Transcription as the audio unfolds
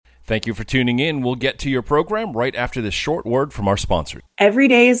Thank you for tuning in. We'll get to your program right after this short word from our sponsors. Every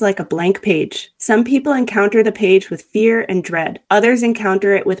day is like a blank page. Some people encounter the page with fear and dread. Others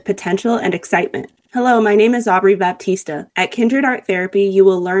encounter it with potential and excitement. Hello, my name is Aubrey Baptista. At Kindred Art Therapy, you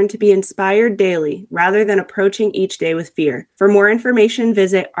will learn to be inspired daily rather than approaching each day with fear. For more information,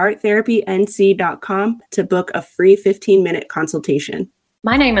 visit arttherapync.com to book a free 15-minute consultation.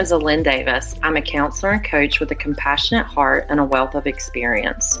 My name is Alyn Davis. I'm a counselor and coach with a compassionate heart and a wealth of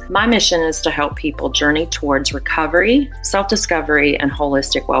experience. My mission is to help people journey towards recovery, self-discovery, and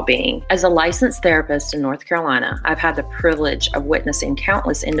holistic well-being. As a licensed therapist in North Carolina, I've had the privilege of witnessing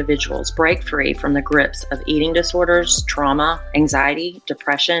countless individuals break free from the grips of eating disorders, trauma, anxiety,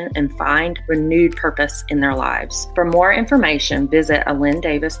 depression, and find renewed purpose in their lives. For more information, visit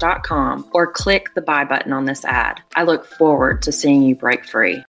alyndavis.com or click the buy button on this ad. I look forward to seeing you break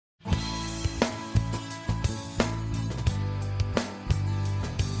free.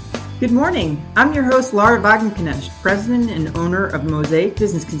 Good morning. I'm your host, Laura Wagenknecht, president and owner of Mosaic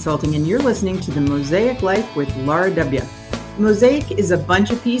Business Consulting, and you're listening to the Mosaic Life with Laura W. Mosaic is a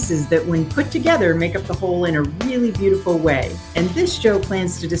bunch of pieces that, when put together, make up the whole in a really beautiful way. And this show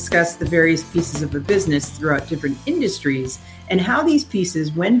plans to discuss the various pieces of a business throughout different industries and how these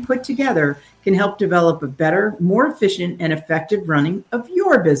pieces, when put together, can help develop a better, more efficient, and effective running of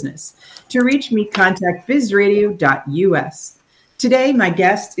your business. To reach me, contact bizradio.us. Today, my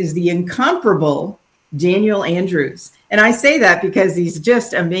guest is the incomparable Daniel Andrews. And I say that because he's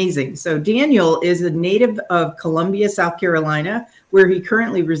just amazing. So Daniel is a native of Columbia, South Carolina, where he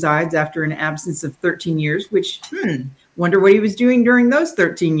currently resides after an absence of 13 years, which, wonder what he was doing during those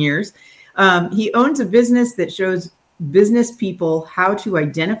 13 years. He owns a business that shows business people how to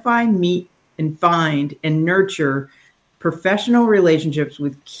identify, meet, and find and nurture professional relationships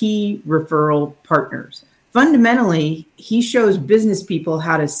with key referral partners. Fundamentally, he shows business people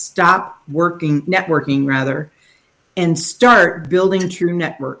how to stop networking, and start building true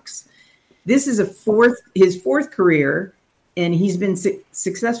networks. This is his fourth career, and he's been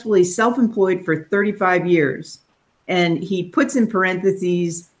successfully self-employed for 35 years. And he puts in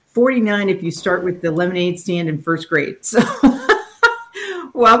parentheses, 49 if you start with the lemonade stand in first grade. So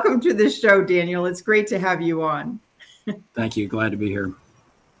welcome to the show, Daniel. It's great to have you on. Thank you. Glad to be here.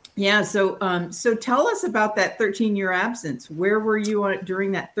 Yeah. So tell us about that 13-year absence. Where were you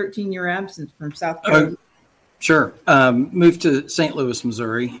during that 13-year absence from South Carolina? Sure. Moved to St. Louis,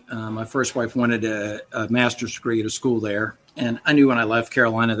 Missouri. My first wife wanted a master's degree at a school there. And I knew when I left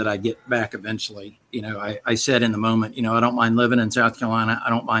Carolina that I'd get back eventually. I said in the moment, I don't mind living in South Carolina. I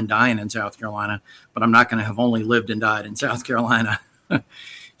don't mind dying in South Carolina, but I'm not going to have only lived and died in South Carolina.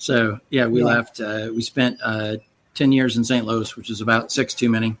 So, we left. We spent 10 years in St. Louis, which is about 6 too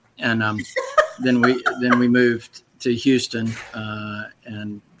many. And then we moved to Houston,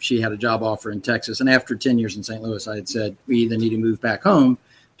 and she had a job offer in Texas. And after 10 years in St. Louis, I had said, we either need to move back home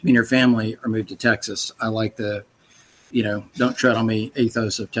to be near family or move to Texas. I like the, don't tread on me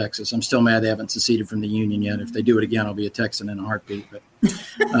ethos of Texas. I'm still mad they haven't seceded from the Union yet. If they do it again, I'll be a Texan in a heartbeat. But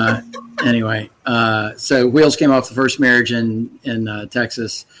anyway, so wheels came off the first marriage in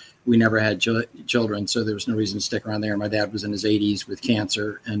Texas. We never had children, so there was no reason to stick around there. My dad was in his 80s with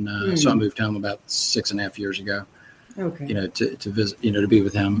cancer, and so I moved home about 6.5 years ago. Okay. To visit, to be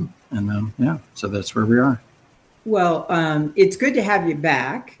with him, and so that's where we are. Well, it's good to have you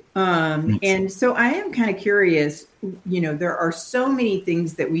back. And so I am kind of curious. There are so many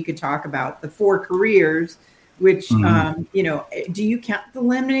things that we could talk about. The 4 careers. Which, do you count the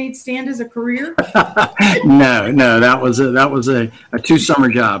lemonade stand as a career? No, that was a 2-summer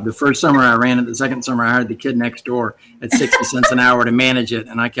job. The first summer I ran it. The second summer I hired the kid next door at 60 cents an hour to manage it,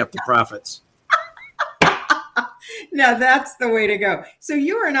 and I kept the profits. Now that's the way to go. So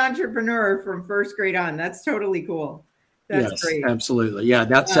you were an entrepreneur from first grade on. That's totally cool. That's great. Absolutely. Yeah,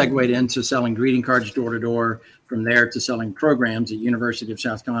 that segued into selling greeting cards door to door. From there to selling programs at University of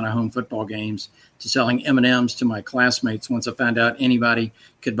South Carolina home football games, to selling M&Ms to my classmates once I found out anybody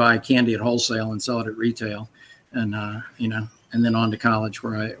could buy candy at wholesale and sell it at retail, and and then on to college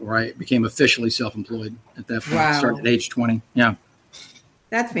where I became officially self-employed at that point. Wow. Started at age 20. Yeah.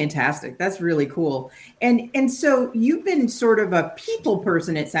 That's fantastic. That's really cool. And so you've been sort of a people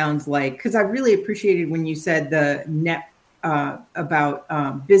person, it sounds like, because I really appreciated when you said the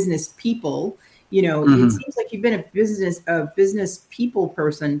about business people. It seems like you've been a business people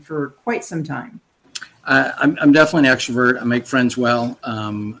person for quite some time. I'm definitely an extrovert. I make friends well.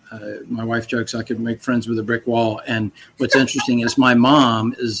 My wife jokes I could make friends with a brick wall. And what's interesting is my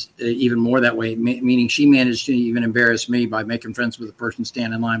mom is even more that way, meaning she managed to even embarrass me by making friends with the person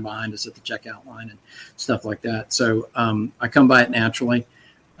standing in line behind us at the checkout line and stuff like that. So I come by it naturally.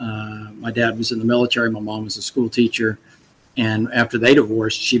 My dad was in the military. My mom was a school teacher. And after they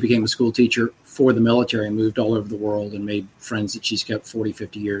divorced, she became a school teacher for the military and moved all over the world and made friends that she's kept 40,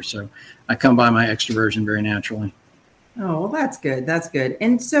 50 years. So I come by my extroversion very naturally. Oh, well, that's good. That's good.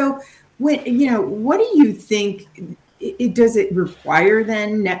 And so when, what do you think, does it require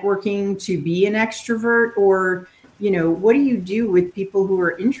then networking to be an extrovert, or, what do you do with people who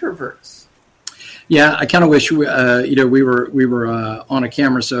are introverts? Yeah, I kind of wish we were on a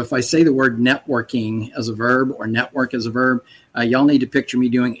camera. So if I say the word networking as a verb or network as a verb, y'all need to picture me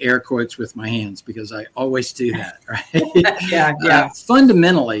doing air quotes with my hands, because I always do that. Right? Yeah.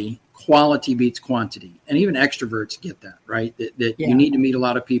 Fundamentally, quality beats quantity, and even extroverts get that, right? That you need to meet a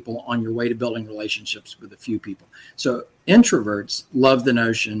lot of people on your way to building relationships with a few people. So introverts love the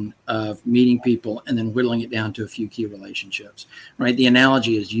notion of meeting people and then whittling it down to a few key relationships, right? The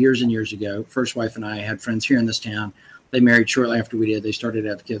analogy is years and years ago, first wife and I had friends here in this town. They married shortly after we did. They started to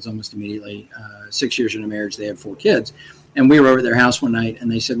have kids almost immediately. 6 years into marriage, they had 4 kids. And we were over at their house one night,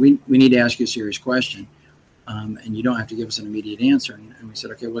 and they said, we need to ask you a serious question. And you don't have to give us an immediate answer. And we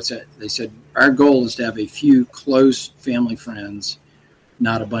said, okay, what's that? They said, our goal is to have a few close family friends,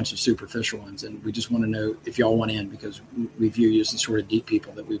 not a bunch of superficial ones. And we just want to know if y'all want in, because we view you as the sort of deep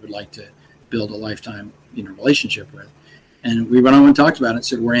people that we would like to build a lifetime, relationship with. And we went on and talked about it and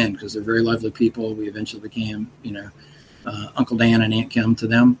said, we're in, because they're very lovely people. We eventually became, Uncle Dan and Aunt Kim to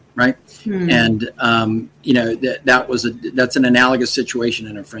them, right? And that's an analogous situation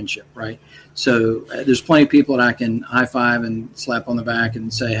in a friendship, right? So there's plenty of people that I can high five and slap on the back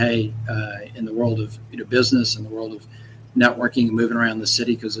and say, hey, in the world of business, in the world of networking and moving around the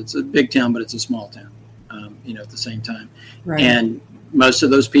city, because it's a big town, but it's a small town, at the same time. Right. And most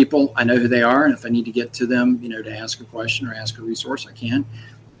of those people, I know who they are, and if I need to get to them, to ask a question or ask a resource, I can.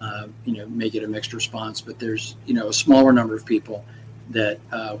 May get a mixed response, but there's, a smaller number of people that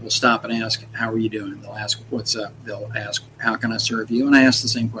will stop and ask, how are you doing? They'll ask, what's up? They'll ask, how can I serve you? And I ask the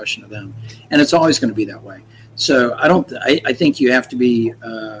same question of them. And it's always going to be that way. So I think you have to be,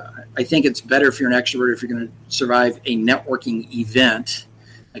 I think it's better if you're an extrovert, if you're going to survive a networking event,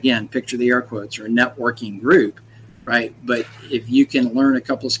 again, picture the air quotes, or a networking group, right? But if you can learn a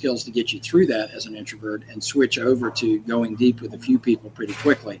couple of skills to get you through that as an introvert and switch over to going deep with a few people pretty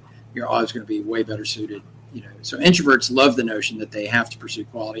quickly, you're always going to be way better suited. So introverts love the notion that they have to pursue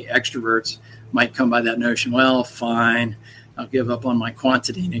quality. Extroverts might come by that notion, well, fine, I'll give up on my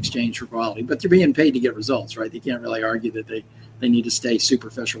quantity in exchange for quality, but they're being paid to get results, right? They can't really argue that they need to stay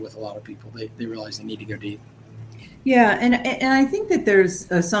superficial with a lot of people. They realize they need to go deep. Yeah. And I think that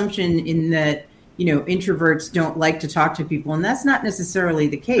there's assumption in that, introverts don't like to talk to people, and that's not necessarily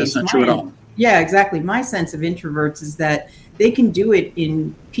the case. That's not true at all. Yeah, exactly. My sense of introverts is that they can do it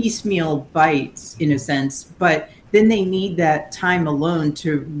in piecemeal bites, in a sense, but then they need that time alone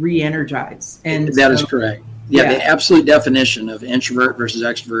to re-energize. And that is correct. Yeah, the absolute definition of introvert versus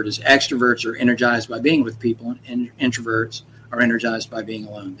extrovert is extroverts are energized by being with people, and introverts are energized by being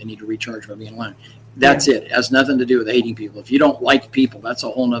alone. They need to recharge by being alone. That's it. It has nothing to do with hating people. If you don't like people, that's a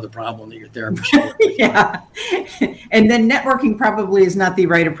whole nother problem that your therapist should work with. Yeah. And then networking probably is not the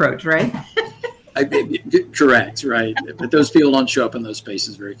right approach, right? Correct, right. But those people don't show up in those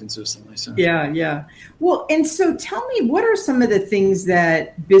spaces very consistently. So Yeah. Well, and so tell me, what are some of the things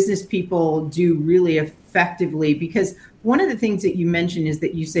that business people do really effectively? Because one of the things that you mentioned is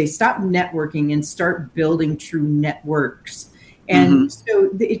that you say, stop networking and start building true networks. And so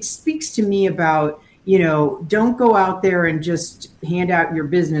it speaks to me about, don't go out there and just hand out your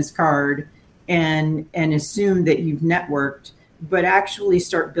business card and assume that you've networked, but actually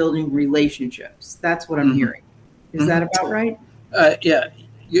start building relationships. That's what I'm hearing. Is that about right? Yeah,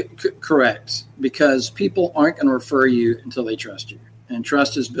 correct. Because people aren't going to refer you until they trust you. And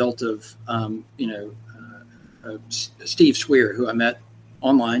trust is built of, Steve Swear, who I met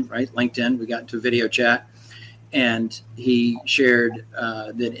online, right? LinkedIn. We got into a video chat. And he shared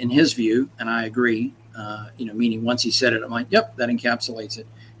that in his view, and I agree, meaning once he said it, I'm like, yep, that encapsulates it.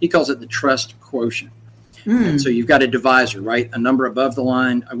 He calls it the trust quotient. And so you've got a divisor, right? A number above the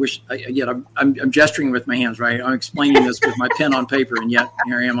line. I'm gesturing with my hands, right? I'm explaining this with my pen on paper, and yet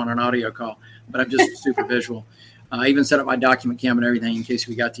here I am on an audio call, but I'm just super visual. I even set up my document cam and everything in case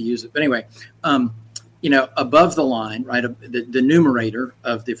we got to use it. But anyway, above the line, right? The numerator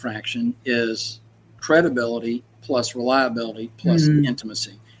of the fraction is credibility plus reliability plus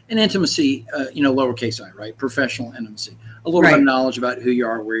intimacy. And intimacy, lowercase I, right? Professional intimacy. A little bit of knowledge about who you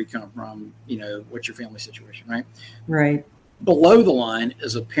are, where you come from, what's your family situation, right? Right. Below the line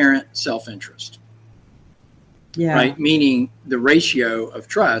is apparent self-interest. Yeah. Right? Meaning the ratio of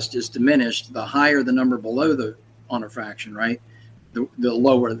trust is diminished the higher the number below the honor fraction, right? the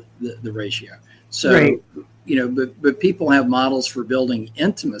lower the ratio. So, Right. But people have models for building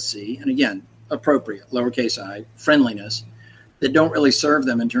intimacy, and again, appropriate, lowercase I, friendliness, that don't really serve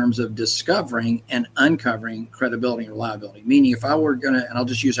them in terms of discovering and uncovering credibility and reliability. Meaning, if I were going to, and I'll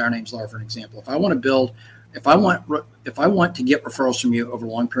just use our names, Laura, for an example. If I want to get referrals from you over a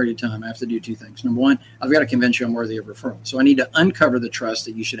long period of time, I have to do two things. Number one, I've got to convince you I'm worthy of referral. So I need to uncover the trust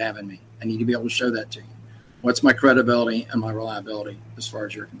that you should have in me. I need to be able to show that to you. What's my credibility and my reliability as far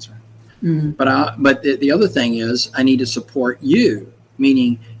as you're concerned? Mm-hmm. But the other thing is I need to support you,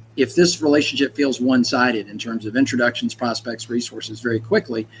 meaning if this relationship feels one-sided in terms of introductions, prospects, resources very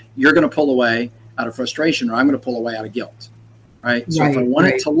quickly, you're going to pull away out of frustration, or I'm going to pull away out of guilt, right? So if I want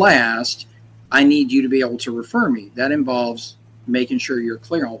it to last, I need you to be able to refer me. That involves making sure you're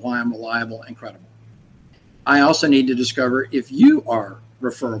clear on why I'm reliable and credible. I also need to discover if you are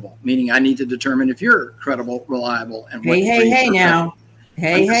referable, meaning I need to determine if you're credible, reliable, and what now.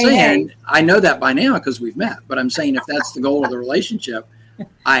 I know that by now because we've met, but I'm saying if that's the goal of the relationship,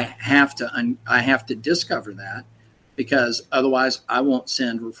 I have to discover that, because otherwise I won't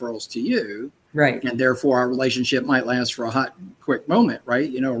send referrals to you. Right. And therefore our relationship might last for a hot, quick moment,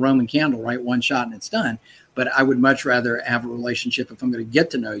 right? A Roman candle, right? One shot and it's done. But I would much rather have a relationship, if I'm going to get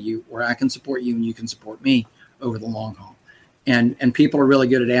to know you, where I can support you and you can support me over the long haul. And people are really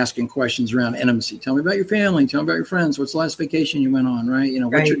good at asking questions around intimacy. Tell me about your family. Tell me about your friends. What's the last vacation you went on, right?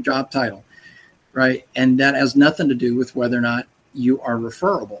 What's your job title, right? And that has nothing to do with whether or not you are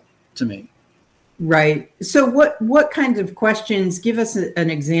referable to me. Right. So what kinds of questions, give us an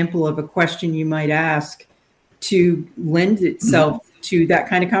example of a question you might ask to lend itself to that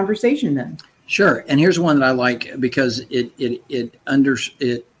kind of conversation then? Sure. And here's one that I like because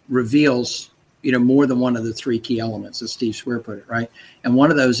it reveals, more than one of the three key elements, as Steve Swear put it, right? And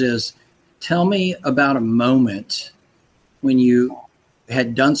one of those is, tell me about a moment when you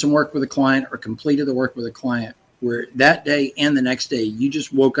had done some work with a client or completed the work with a client where that day and the next day you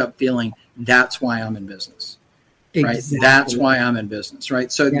just woke up feeling that's why I'm in business, right? Exactly. That's why I'm in business,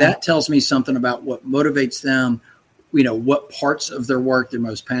 right? So that tells me something about what motivates them, what parts of their work they're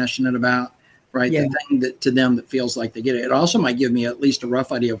most passionate about, right? Yeah. The thing that to them that feels like they get it. It also might give me at least a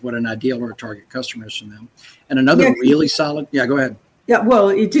rough idea of what an ideal or a target customer is from them. And another really solid, go ahead. Yeah, well,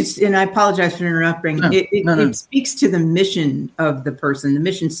 and I apologize for interrupting. It speaks to the mission of the person, the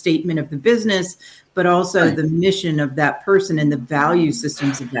mission statement of the business, but also the mission of that person and the value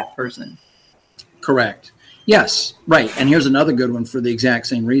systems of that person. Correct. Yes, right. And here's another good one for the exact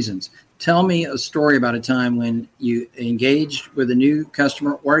same reasons. Tell me a story about a time when you engaged with a new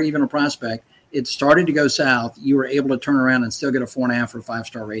customer or even a prospect. It started to go south. You were able to turn around and still get a 4.5 or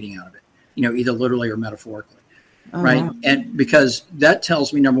 5-star rating out of it, either literally or metaphorically. Oh, right. Wow. And because that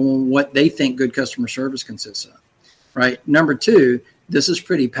tells me, number one, what they think good customer service consists of. Right. Number two, this is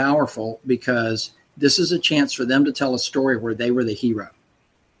pretty powerful because this is a chance for them to tell a story where they were the hero.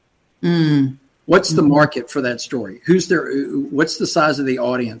 What's the market for that story? What's the size of the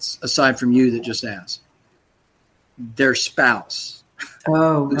audience aside from you that just asked? Their spouse.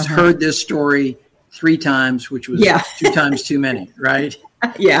 Who's heard this story 3 times, which was 2 times too many, right?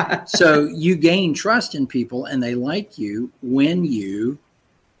 Yeah. So you gain trust in people and they like you when you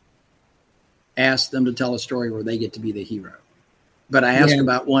ask them to tell a story where they get to be the hero. But I ask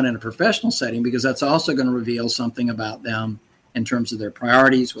about one in a professional setting because that's also going to reveal something about them in terms of their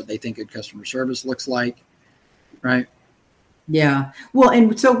priorities, what they think good customer service looks like, right? Yeah. Well,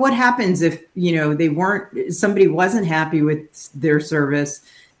 and so what happens if, somebody wasn't happy with their service,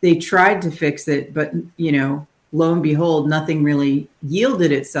 they tried to fix it, but, lo and behold, nothing really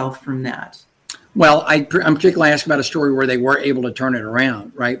yielded itself from that. Well, I'm particularly asking about a story where they were able to turn it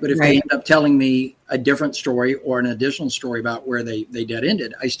around, right? But if they end up telling me a different story or an additional story about where they dead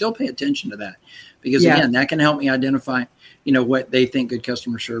ended, I still pay attention to that because again, that can help me identify, what they think good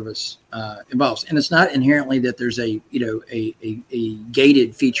customer service involves. And it's not inherently that there's a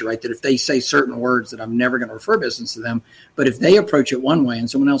gated feature, right? That if they say certain words that I'm never going to refer business to them, but if they approach it one way and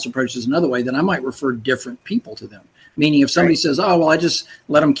someone else approaches another way, then I might refer different people to them. Meaning if somebody says, oh, well, I just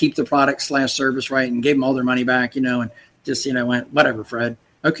let them keep the product/service, right, and gave them all their money back, and just, went, whatever, Fred.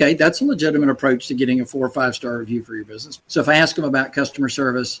 Okay, that's a legitimate approach to getting a 4 or 5-star review for your business. So if I ask them about customer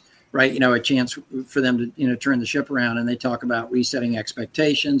service, right, a chance for them to, turn the ship around, and they talk about resetting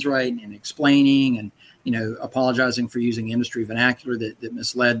expectations, right, and explaining and, apologizing for using industry vernacular that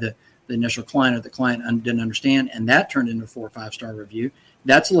misled the initial client or the client didn't understand, and that turned into a 4 or 5-star review,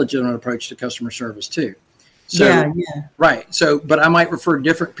 that's a legitimate approach to customer service too. So, right. So, but I might refer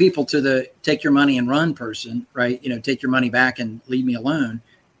different people to the take your money and run person, right? Take your money back and leave me alone,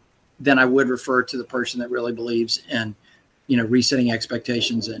 than I would refer to the person that really believes in, resetting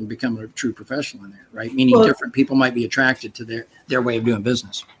expectations and becoming a true professional in there, right? Meaning different people might be attracted to their way of doing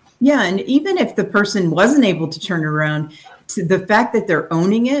business. Yeah. And even if the person wasn't able to turn it around, the fact that they're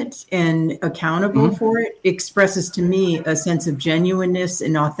owning it and accountable for it expresses to me a sense of genuineness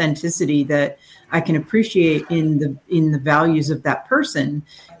and authenticity that I can appreciate in the values of that person.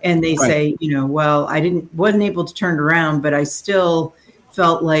 And they say, well, I wasn't able to turn it around, but I still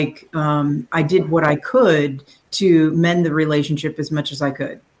felt like I did what I could to mend the relationship as much as I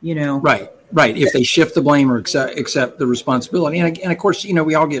could, Right. If they shift the blame or accept the responsibility. And of course,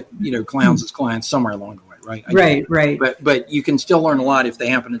 we all get, clowns as clients somewhere along the way. Right. Right. But you can still learn a lot if they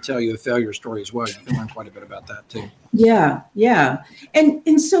happen to tell you a failure story as well. You can learn quite a bit about that too. Yeah. Yeah.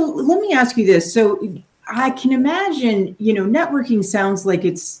 And so let me ask you this. So I can imagine, networking sounds like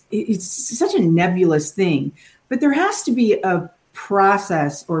it's such a nebulous thing, but there has to be a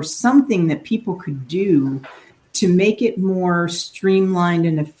process or something that people could do to make it more streamlined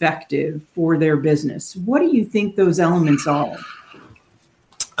and effective for their business. What do you think those elements are?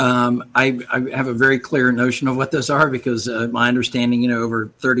 I have a very clear notion of what those are because my understanding,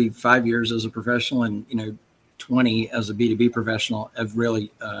 over 35 years as a professional and, 20 as a B2B professional have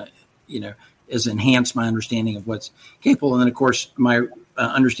really, has enhanced my understanding of what's capable. And then, of course, my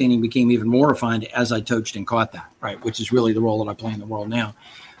understanding became even more refined as I coached and caught that, right, which is really the role that I play in the world now.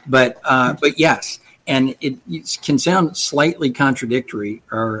 But yes, and it can sound slightly contradictory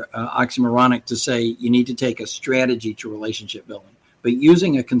or oxymoronic to say you need to take a strategy to relationship building. But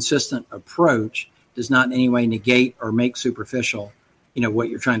using a consistent approach does not in any way negate or make superficial, what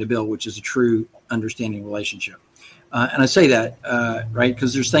you're trying to build, which is a true understanding relationship. And I say that, right,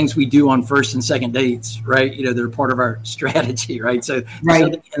 because there's things we do on first and second dates, right? They're part of our strategy, right? So there's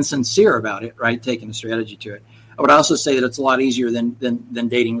something insincere about it, right? Taking a strategy to it. I would also say that it's a lot easier than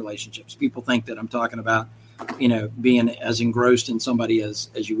dating relationships. People think that I'm talking about, being as engrossed in somebody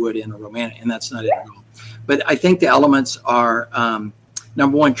as you would in a romantic, and that's not it at all. But I think the elements are,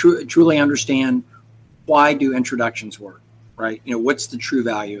 number one, truly understand why do introductions work, right? What's the true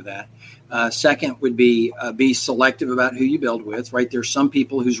value of that? Second would be selective about who you build with, right? There's some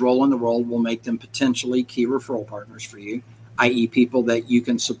people whose role in the world will make them potentially key referral partners for you, i.e. people that you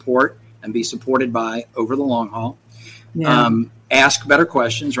can support and be supported by over the long haul. Yeah. Ask better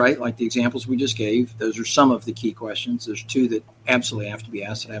questions, right? Like the examples we just gave. Those are some of the key questions. There's two that absolutely have to be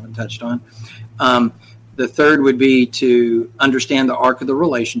asked that I haven't touched on. The third would be to understand the arc of the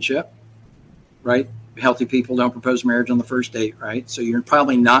relationship, right? Healthy people don't propose marriage on the first date, right? So you're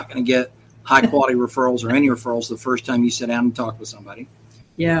probably not going to get high quality referrals or any referrals the first time you sit down and talk with somebody.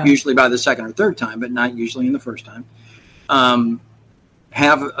 Yeah. Usually by the second or third time, but not usually in the first time.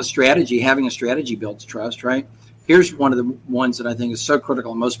 Have a strategy. Having a strategy builds trust, right? Here's one of the ones that I think is so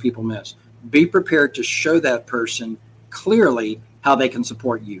critical and most people miss. Be prepared to show that person clearly how they can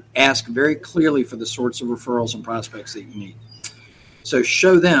support you. Ask very clearly for the sorts of referrals and prospects that you need. So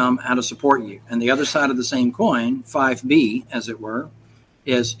show them how to support you. And the other side of the same coin, 5B, as it were,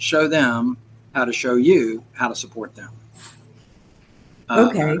 is show them how to show you how to support them.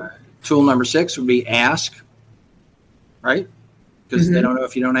 Okay. Tool number 6 would be ask, right? Because they don't know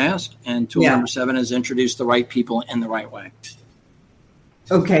if you don't ask. And tool number 7 is introduce the right people in the right way.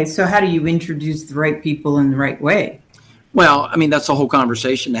 Okay, so how do you introduce the right people in the right way? Well, I mean, that's a whole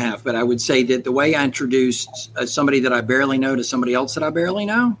conversation to have. But I would say that the way I introduce somebody that I barely know to somebody else that I barely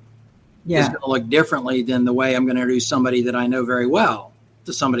know is going to look differently than the way I'm going to introduce somebody that I know very well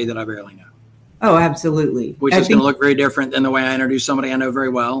to somebody that I barely know. Oh, absolutely. Which is going to look very different than the way I introduce somebody I know very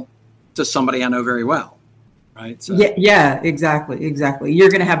well to somebody I know very well. Right. So. Yeah, exactly. You're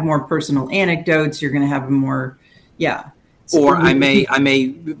going to have more personal anecdotes. You're going to have more, Or I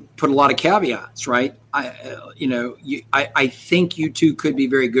may put a lot of caveats, right? I think you two could be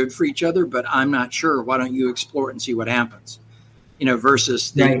very good for each other, but I'm not sure. Why don't you explore it and see what happens?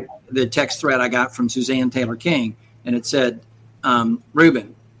 Versus the text thread I got from Suzanne Taylor King, and it said,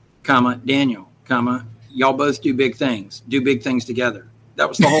 Reuben, Daniel, y'all both do big things together. That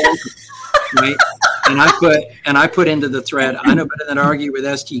was the whole right? And I put into the thread, I know better than to argue with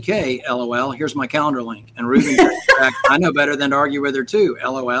STK, LOL. Here's my calendar link. And Ruben, I know better than to argue with her too,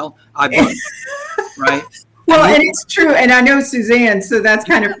 LOL. I booked, right? Well, and it's true. And I know Suzanne, so that's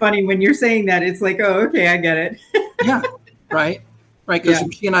kind of funny when you're saying that. It's like, oh, okay, I get it. Yeah, right. Because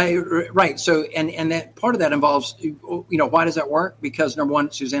she and I, right. So, and that part of that involves, why does that work? Because number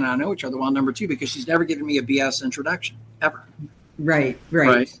one, Suzanne and I know each other well. Number two, because she's never given me a BS introduction, ever. Right.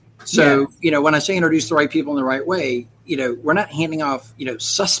 So, when I say introduce the right people in the right way, we're not handing off,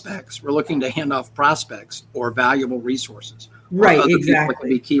 suspects. We're looking to hand off prospects or valuable resources. Right, or other exactly. people that can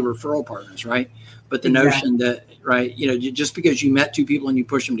be key referral partners, right? But the notion that, right, just because you met two people and you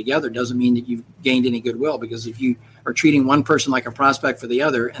push them together doesn't mean that you've gained any goodwill, because if you are treating one person like a prospect for the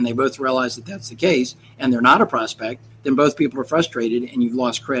other and they both realize that that's the case and they're not a prospect, then both people are frustrated and you've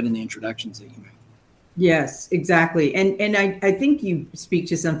lost credit in the introductions that you make. Yes, exactly. And I think you speak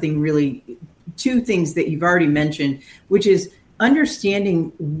to something really, two things that you've already mentioned, which is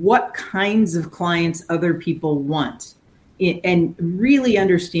understanding what kinds of clients other people want and really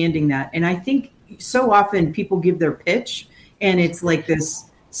understanding that. And I think so often people give their pitch and it's like this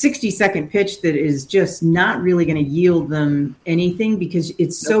 60-second pitch that is just not really going to yield them anything because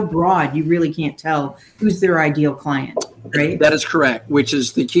it's so broad, you really can't tell who's their ideal client, right? That is correct, which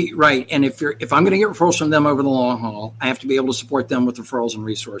is the key, right? And if I'm going to get referrals from them over the long haul, I have to be able to support them with referrals and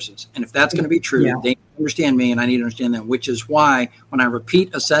resources. And if that's going to be true, they understand me and I need to understand them, which is why when I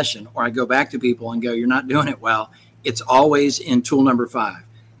repeat a session or I go back to people and go, you're not doing it well, it's always in tool number 5.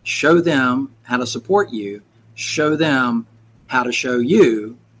 Show them how to support you, show them how to show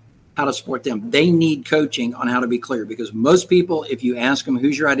you how to support them. They need coaching on how to be clear, because most people, if you ask them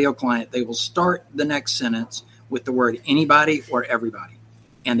who's your ideal client, they will start the next sentence with the word anybody or everybody.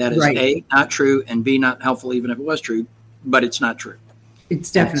 And that is A, not true, and B, not helpful, even if it was true, but it's not true.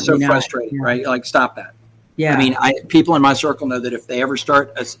 It's definitely so not frustrating, right? Like, stop that. Yeah. I mean, people in my circle know that if they ever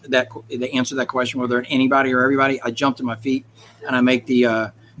start they answer that question, whether anybody or everybody, I jump to my feet and I make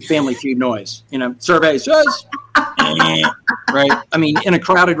the Family Feud noise. Survey says, right? I mean, in a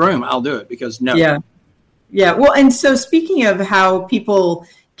crowded room, I'll do it because no. Yeah. Well, and so speaking of how people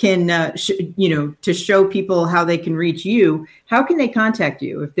can, to show people how they can reach you, how can they contact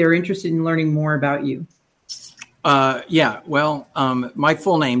you if they're interested in learning more about you? Well, my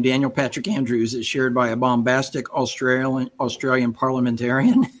full name, Daniel Patrick Andrews, is shared by a bombastic Australian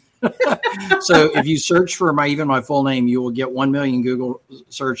parliamentarian. So if you search for my full name, you will get 1 million Google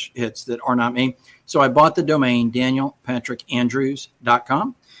search hits that are not me. So I bought the domain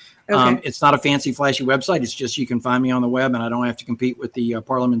danielpatrickandrews.com. Okay. It's not a fancy, flashy website. It's just you can find me on the web, and I don't have to compete with the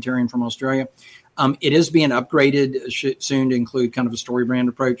parliamentarian from Australia. It is being upgraded soon to include kind of a story brand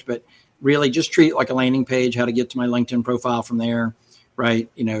approach, but really just treat it like a landing page, how to get to my LinkedIn profile from there, right?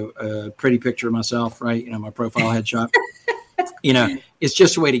 A pretty picture of myself, right? My profile headshot. It's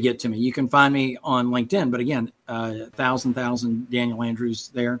just a way to get to me. You can find me on LinkedIn, but again, 1,000 Daniel Andrews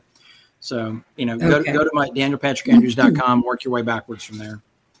there. So, go to my danielpatrickandrews.com, work your way backwards from there.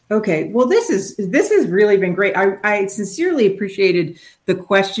 Okay. Well, this has really been great. I sincerely appreciated the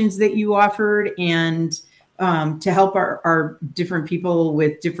questions that you offered and to help our different people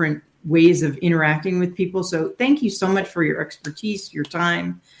with different ways of interacting with people. So thank you so much for your expertise, your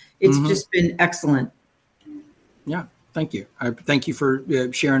time. It's just been excellent. Yeah. Thank you. I thank you for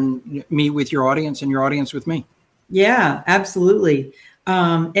sharing me with your audience and your audience with me. Yeah, absolutely.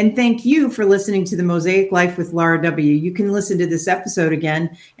 And thank you for listening to the Mosaic Life with Laura W. You can listen to this episode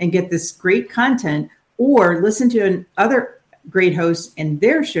again and get this great content, or listen to other great hosts and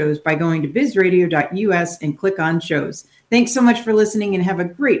their shows by going to bizradio.us and click on shows. Thanks so much for listening and have a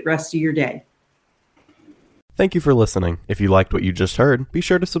great rest of your day. Thank you for listening. If you liked what you just heard, be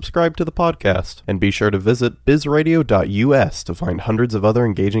sure to subscribe to the podcast, and be sure to visit bizradio.us to find hundreds of other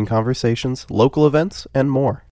engaging conversations, local events, and more.